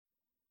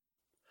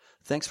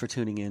Thanks for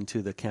tuning in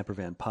to the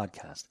Campervan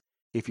podcast.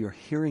 If you're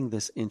hearing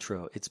this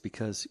intro, it's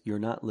because you're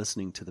not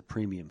listening to the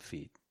premium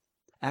feed.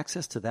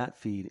 Access to that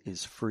feed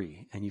is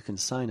free, and you can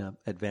sign up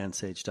at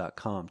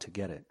vansage.com to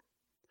get it.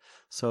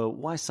 So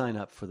why sign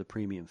up for the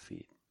premium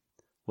feed?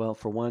 Well,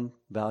 for one,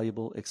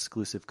 valuable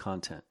exclusive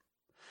content.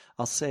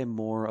 I'll say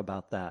more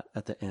about that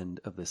at the end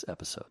of this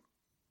episode.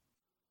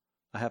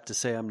 I have to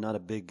say I'm not a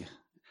big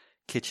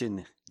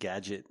kitchen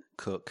gadget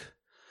cook.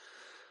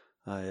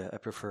 I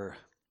prefer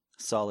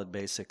solid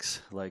basics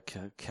like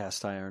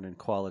cast iron and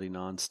quality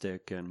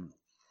nonstick and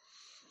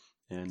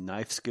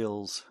knife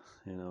skills,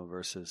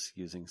 versus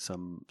using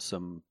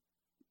some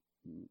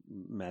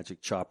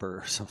magic chopper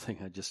or something.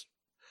 I just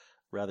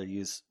rather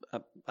use.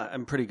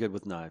 I'm pretty good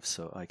with knives,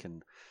 so I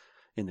can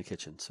in the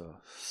kitchen,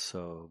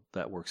 so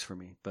that works for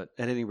me. But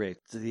at any rate,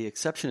 the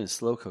exception is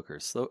slow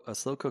cookers. A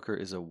slow cooker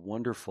is a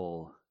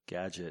wonderful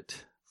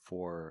gadget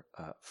for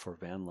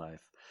van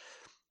life.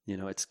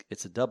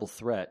 It's a double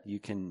threat. You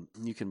can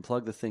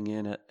plug the thing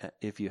in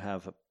if you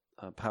have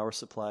a power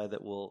supply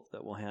that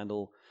will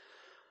handle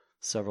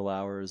several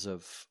hours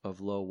of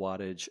low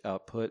wattage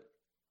output.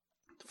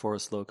 For a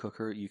slow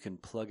cooker, you can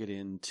plug it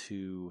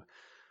into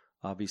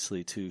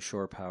obviously to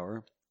shore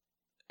power,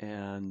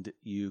 and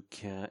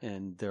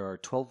there are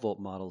 12-volt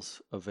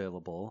models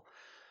available.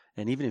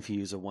 And even if you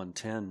use a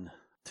 110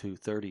 to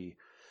 30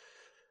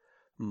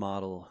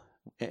 model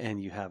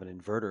and you have an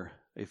inverter,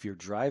 if you're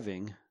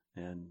driving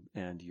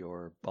and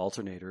your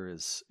alternator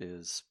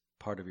is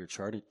part of your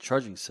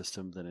charging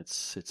system, then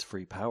it's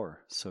free power.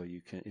 So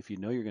you can, if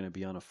you're going to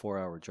be on a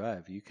 4-hour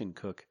drive, you can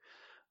cook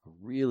a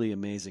really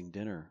amazing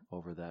dinner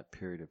over that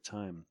period of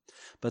time.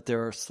 But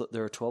there are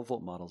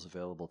 12-volt models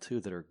available too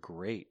that are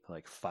great,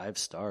 like 5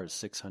 stars,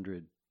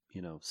 600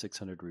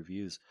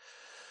 reviews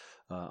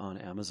on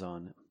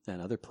Amazon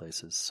and other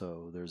places.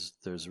 So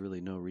there's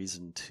really no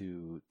reason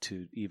to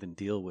even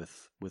deal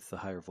with the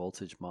higher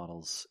voltage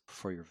models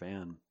for your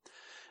van.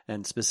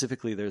 And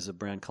specifically, there's a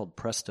brand called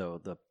Presto,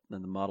 the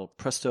model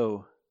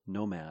Presto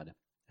Nomad,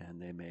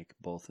 and they make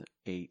both an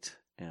 8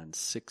 and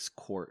 6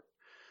 quart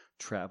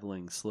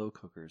traveling slow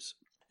cookers.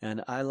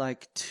 And I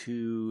like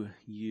to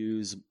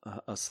use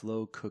a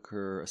slow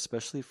cooker,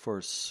 especially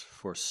for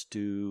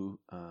stew,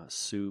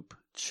 soup,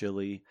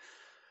 chili.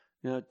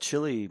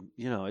 Chili,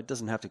 it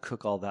doesn't have to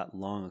cook all that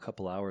long. A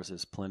couple hours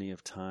is plenty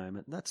of time.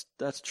 And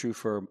that's true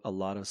for a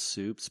lot of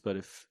soups. But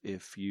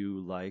if you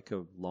like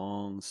a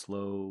long,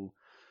 slow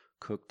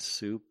cooked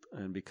soup,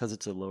 and because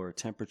it's a lower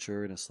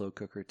temperature in a slow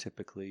cooker,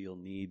 typically you'll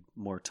need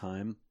more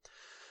time.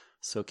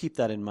 So keep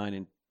that in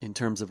mind in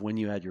terms of when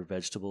you add your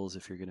vegetables.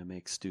 If you're going to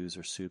make stews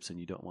or soups and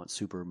you don't want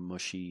super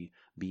mushy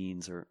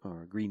beans or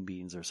green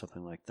beans or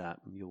something like that,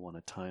 you'll want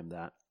to time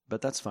that.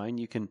 But that's fine.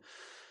 You can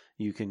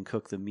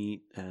cook the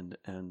meat and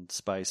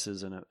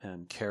spices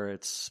and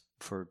carrots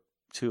for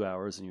 2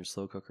 hours in your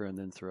slow cooker and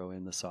then throw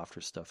in the softer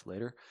stuff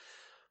later.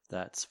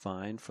 That's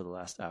fine for the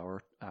last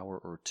hour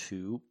or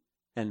two.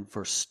 And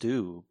for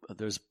stew,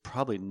 there's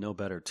probably no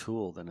better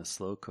tool than a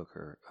slow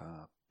cooker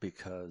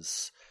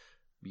because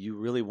you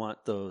really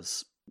want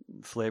those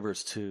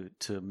flavors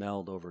to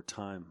meld over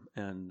time.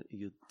 And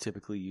you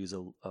typically use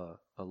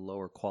a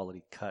lower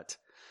quality cut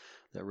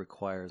that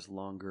requires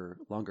longer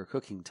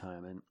cooking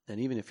time. And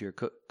even if you're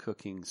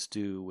cooking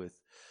stew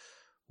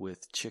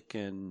with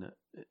chicken,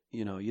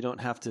 you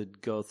don't have to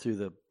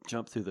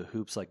jump through the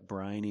hoops like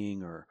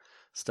brining or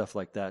stuff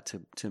like that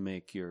to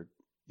make your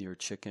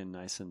chicken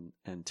nice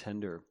and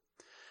tender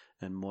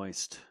and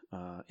moist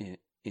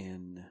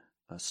in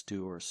a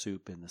stew or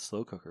soup in the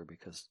slow cooker,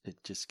 because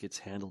it just gets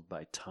handled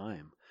by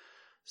time.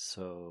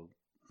 So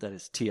that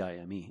is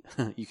TIME.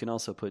 You can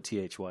also put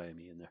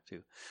THYME in there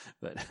too.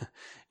 But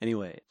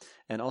anyway,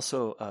 and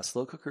also a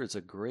slow cooker is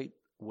a great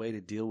way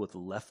to deal with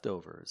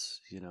leftovers.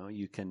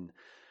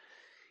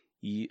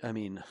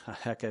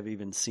 Heck, I've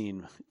even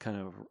seen kind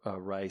of a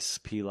rice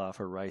pilaf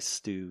or rice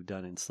stew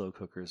done in slow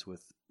cookers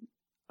with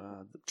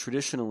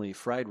traditionally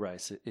fried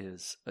rice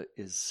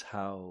is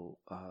how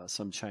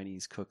some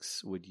Chinese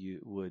cooks would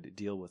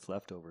deal with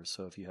leftovers.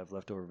 So if you have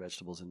leftover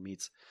vegetables and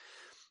meats,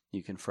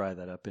 you can fry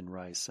that up in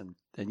rice,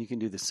 and you can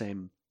do the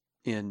same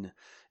in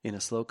a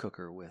slow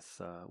cooker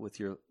with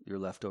your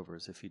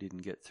leftovers. If you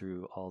didn't get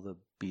through all the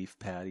beef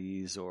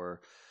patties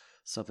or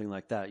something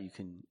like that,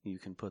 you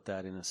can put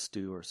that in a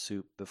stew or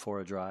soup before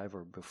a drive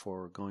or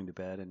before going to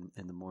bed, and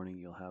in the morning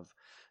you'll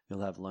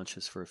have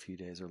lunches for a few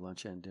days, or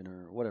lunch and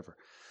dinner or whatever.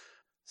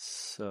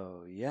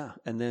 So yeah,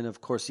 and then of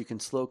course you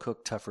can slow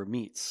cook tougher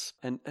meats,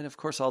 and of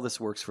course all this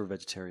works for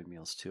vegetarian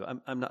meals too.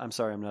 I'm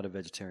sorry, I'm not a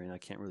vegetarian. I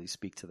can't really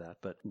speak to that,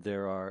 but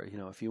there are,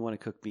 if you want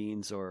to cook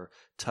beans or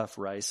tough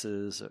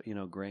rices,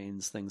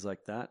 grains, things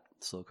like that,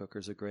 slow cooker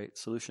is a great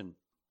solution.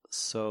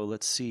 So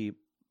let's see.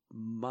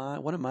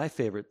 One of my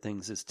favorite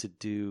things is to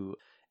do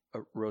a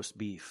roast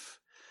beef,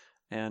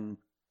 and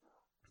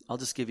I'll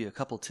just give you a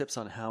couple tips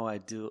on how I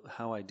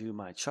do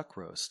my chuck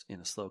roast in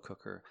a slow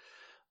cooker.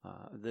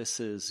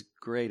 This is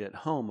great at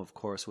home, of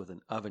course, with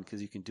an oven,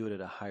 because you can do it at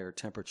a higher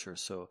temperature,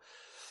 so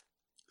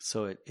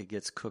it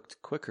gets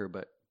cooked quicker.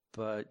 But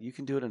but you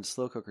can do it in a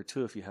slow cooker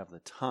too if you have the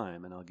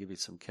time, and I'll give you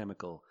some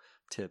chemical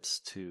tips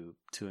to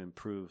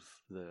improve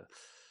the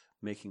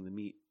making the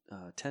meat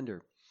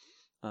tender.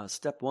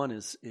 Step one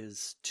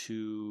is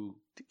to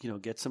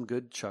get some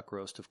good chuck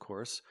roast, of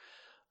course,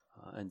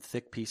 and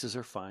thick pieces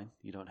are fine.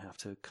 You don't have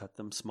to cut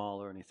them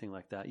small or anything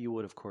like that. You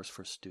would, of course,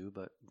 for stew,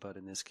 but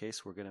in this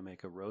case, we're going to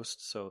make a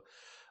roast, so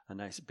a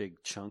nice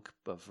big chunk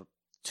of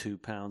 2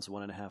 pounds,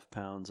 1.5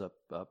 pounds,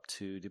 up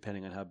to,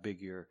 depending on how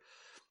big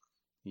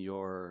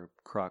your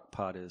crock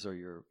pot is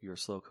or your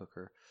slow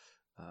cooker.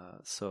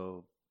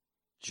 So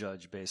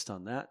judge based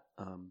on that.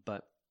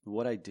 But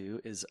what I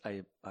do is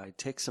I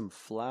take some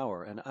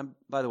flour, and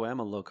by the way, I'm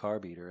a low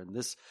carb eater, and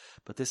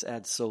this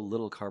adds so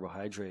little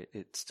carbohydrate,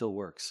 it still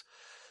works.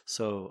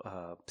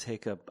 So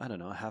take a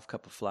half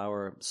cup of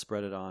flour,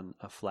 spread it on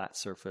a flat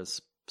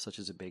surface such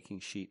as a baking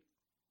sheet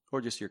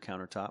or just your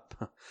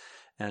countertop,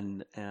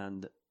 and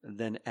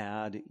then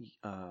add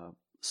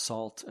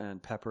salt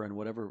and pepper and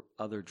whatever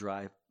other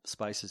dry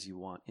spices you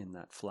want in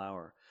that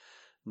flour.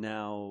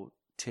 Now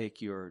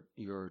take your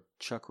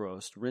chuck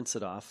roast, rinse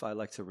it off. I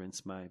like to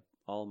rinse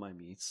all my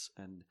meats,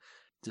 and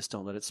just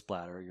don't let it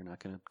splatter. You're not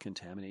going to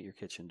contaminate your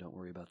kitchen. Don't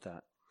worry about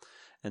that.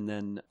 And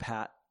then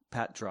pat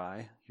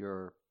dry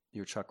your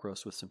chuck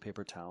roast with some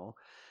paper towel,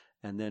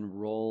 and then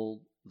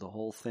roll the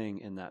whole thing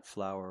in that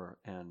flour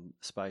and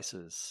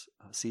spices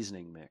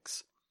seasoning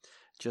mix,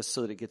 just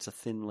so that it gets a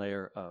thin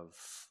layer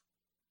of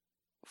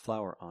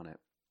flour on it.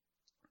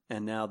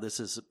 And now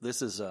this is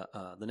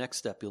the next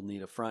step. You'll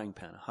need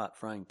a hot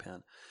frying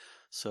pan.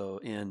 So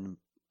in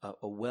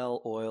a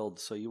well-oiled,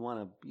 so you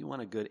want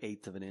a good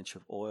 1/8 of an inch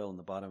of oil in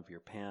the bottom of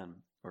your pan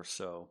or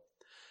so.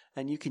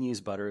 And you can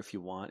use butter if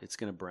you want. It's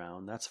going to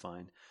brown. That's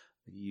fine.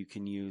 You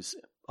can use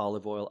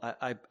olive oil.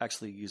 I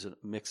actually use a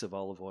mix of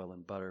olive oil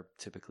and butter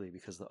typically,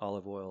 because the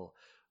olive oil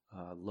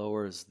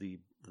lowers the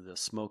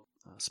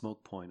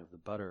smoke point of the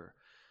butter,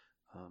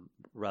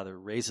 rather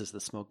raises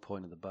the smoke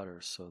point of the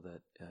butter, so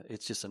that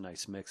it's just a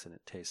nice mix and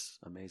it tastes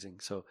amazing.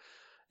 So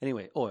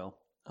anyway, oil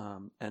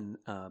and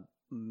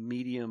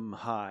medium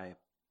high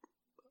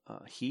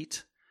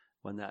heat.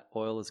 When that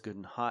oil is good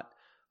and hot,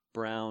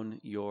 brown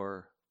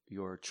your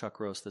chuck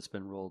roast that's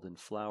been rolled in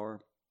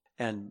flour.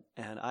 And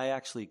I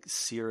actually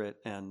sear it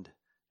and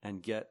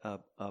get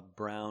a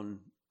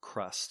brown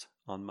crust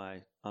on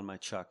my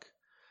chuck,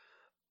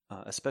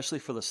 especially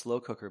for the slow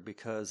cooker,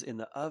 because in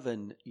the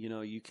oven,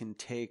 you can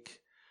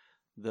take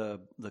the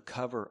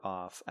cover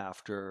off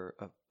after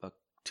a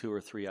 2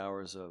 or 3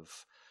 hours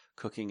of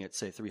cooking at,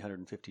 say,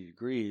 350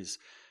 degrees,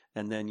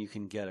 and then you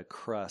can get a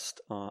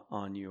crust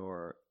on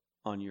your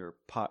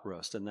pot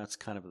roast, and that's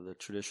kind of the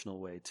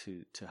traditional way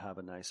to have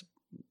a nice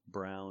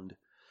browned,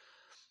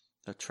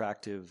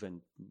 attractive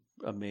and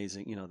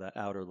amazing, that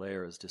outer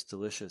layer is just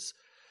delicious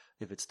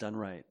if it's done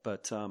right.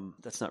 But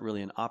that's not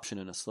really an option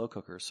in a slow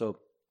cooker. So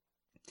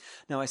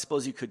now I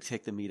suppose you could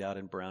take the meat out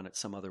and brown it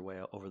some other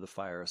way over the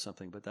fire or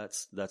something, but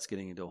that's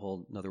getting into a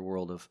whole another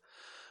world of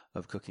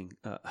cooking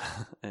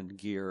and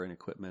gear and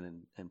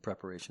equipment and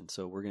preparation.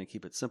 So we're going to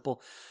keep it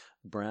simple.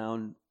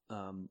 Brown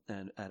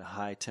and at a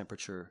high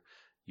temperature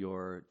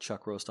your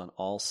chuck roast on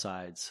all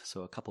sides,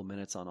 so a couple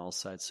minutes on all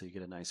sides, so you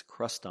get a nice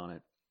crust on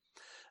it.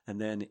 And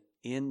then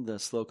in the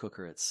slow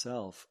cooker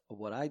itself,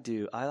 what I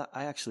do,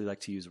 I actually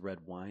like to use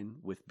red wine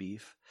with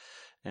beef.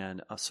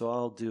 And so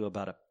I'll do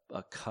about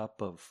a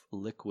cup of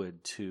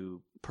liquid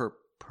per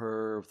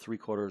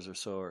 3/4 or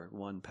so, or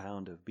 1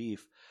 pound of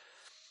beef.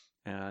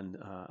 And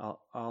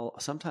I'll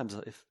sometimes,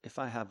 if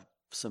I have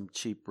some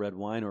cheap red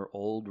wine or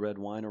old red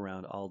wine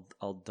around, I'll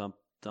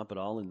dump it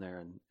all in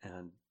there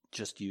and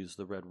just use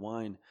the red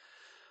wine.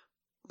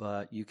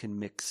 But you can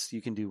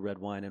do red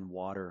wine and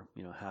water,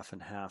 half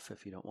and half,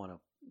 if you don't want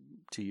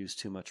to use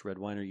too much red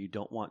wine, or you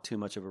don't want too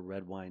much of a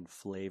red wine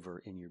flavor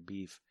in your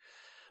beef.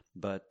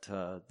 But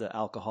the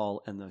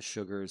alcohol and the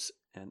sugars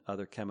and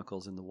other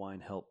chemicals in the wine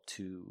help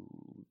to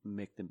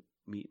make the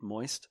meat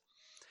moist.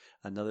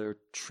 Another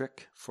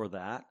trick for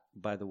that,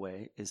 by the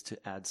way, is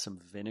to add some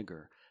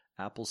vinegar,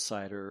 apple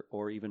cider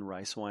or even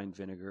rice wine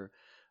vinegar.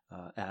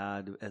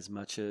 Add as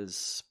much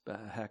as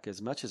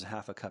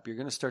half a cup. You're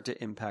going to start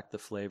to impact the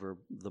flavor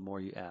the more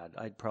you add.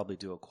 I'd probably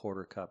do a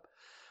 1/4 cup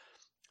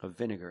of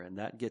vinegar, and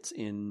that gets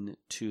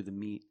into the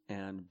meat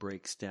and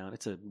breaks down.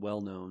 It's a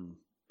well-known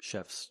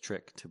chef's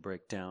trick to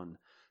break down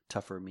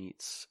tougher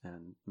meats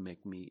and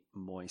make meat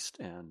moist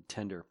and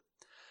tender.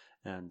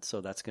 And so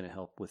that's going to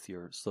help with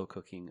your slow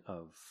cooking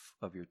of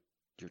your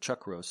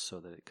chuck roast, so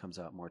that it comes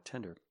out more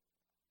tender.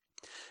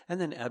 And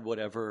then add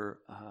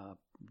whatever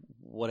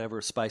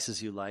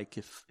spices you like,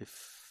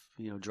 if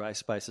dry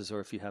spices, or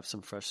if you have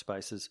some fresh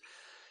spices.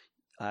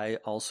 I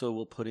also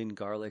will put in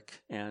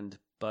garlic and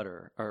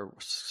onion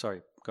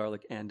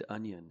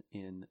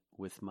in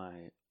with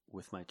my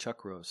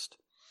chuck roast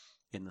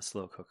in the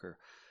slow cooker.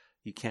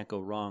 You can't go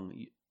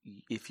wrong.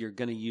 If you're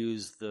going to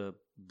use the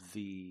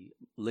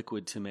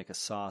liquid to make a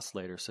sauce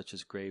later, such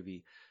as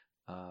gravy,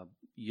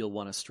 you'll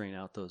want to strain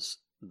out those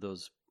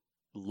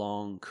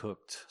long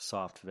cooked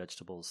soft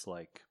vegetables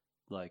like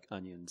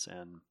onions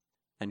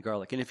and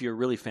garlic. And if you're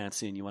really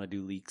fancy and you want to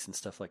do leeks and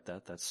stuff like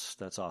that,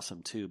 that's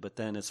awesome too. But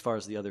then as far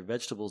as the other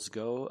vegetables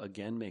go,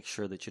 again, make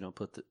sure that you don't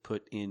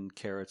put in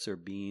carrots or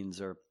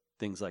beans or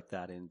things like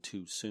that in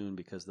too soon,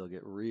 because they'll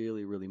get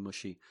really, really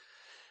mushy.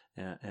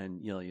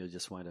 And you'll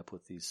just wind up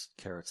with these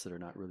carrots that are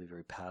not really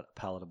very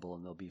palatable,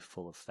 and they'll be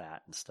full of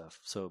fat and stuff.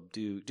 So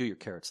do your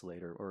carrots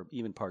later, or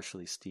even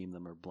partially steam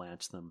them or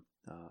blanch them,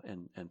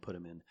 and put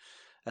them in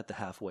at the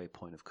halfway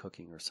point of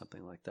cooking or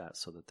something like that,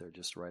 so that they're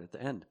just right at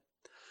the end.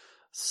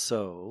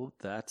 So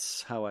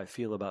that's how I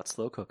feel about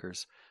slow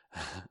cookers,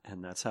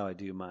 and that's how I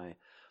do my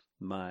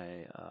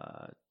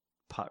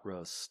pot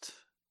roast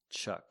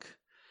chuck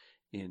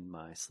in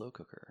my slow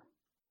cooker.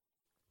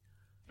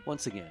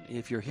 Once again,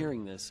 if you're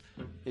hearing this,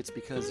 it's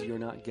because you're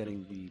not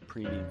getting the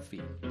premium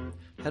feed.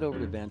 Head over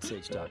to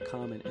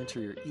advantage.com and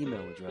enter your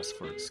email address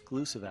for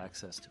exclusive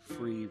access to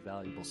free,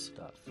 valuable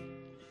stuff.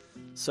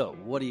 So,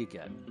 what do you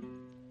get?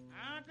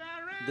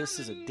 This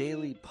is a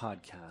daily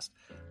podcast,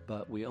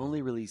 but we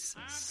only release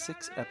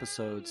 6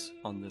 episodes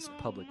on this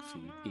public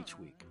feed each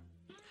week.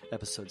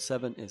 Episode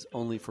 7 is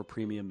only for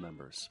premium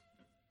members.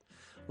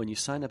 When you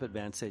sign up at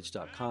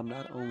advantage.com,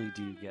 not only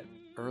do you get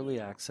early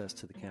access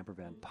to the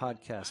Campervan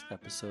podcast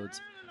episodes,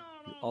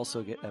 you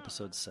also get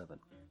episode 7.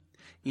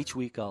 Each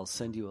week I'll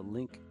send you a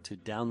link to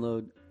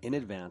download in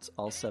advance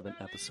all 7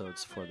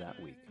 episodes for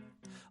that week.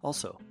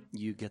 Also,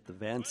 you get the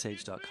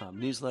vansage.com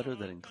newsletter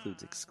that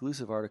includes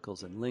exclusive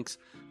articles and links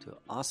to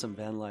awesome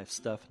van life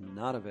stuff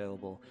not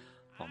available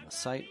on the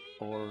site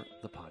or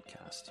the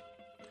podcast.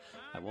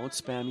 I won't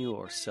spam you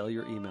or sell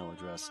your email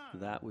address.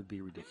 That would be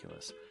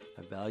ridiculous.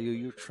 I value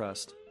your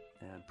trust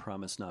and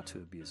promise not to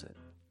abuse it.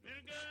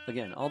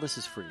 Again, all this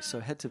is free, so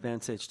head to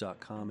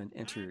vansage.com and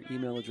enter your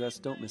email address.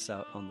 Don't miss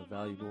out on the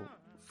valuable,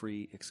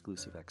 free,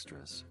 exclusive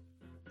extras.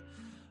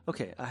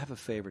 Okay, I have a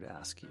favor to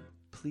ask you.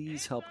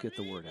 Please help get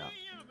the word out.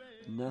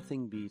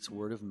 Nothing beats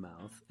word of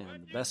mouth,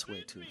 and the best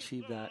way to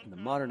achieve that in the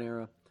modern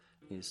era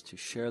is to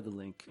share the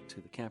link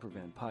to the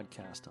Campervan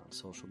podcast on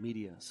social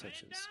media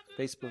such as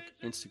Facebook,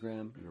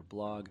 Instagram, your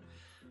blog,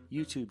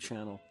 YouTube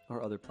channel,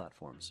 or other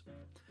platforms.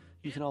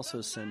 You can also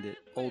send it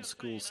old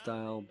school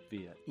style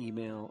via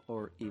email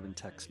or even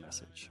text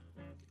message.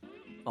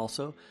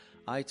 Also,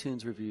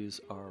 iTunes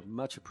reviews are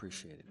much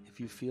appreciated. If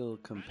you feel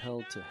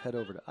compelled to head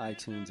over to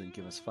iTunes and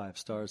give us 5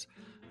 stars,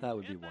 that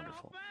would be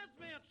wonderful.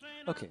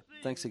 Okay,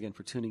 thanks again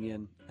for tuning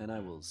in, and I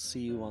will see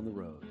you on the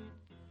road.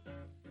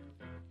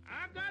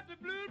 I got the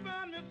blues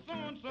about me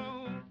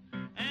so-and-so,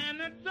 and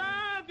the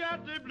child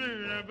got the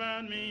blues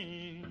about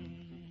me.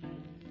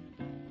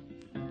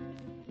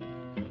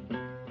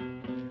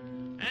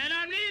 And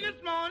I need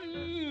this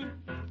morning,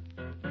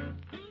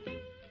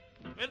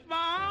 it's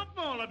my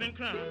fault I've been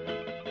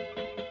crying.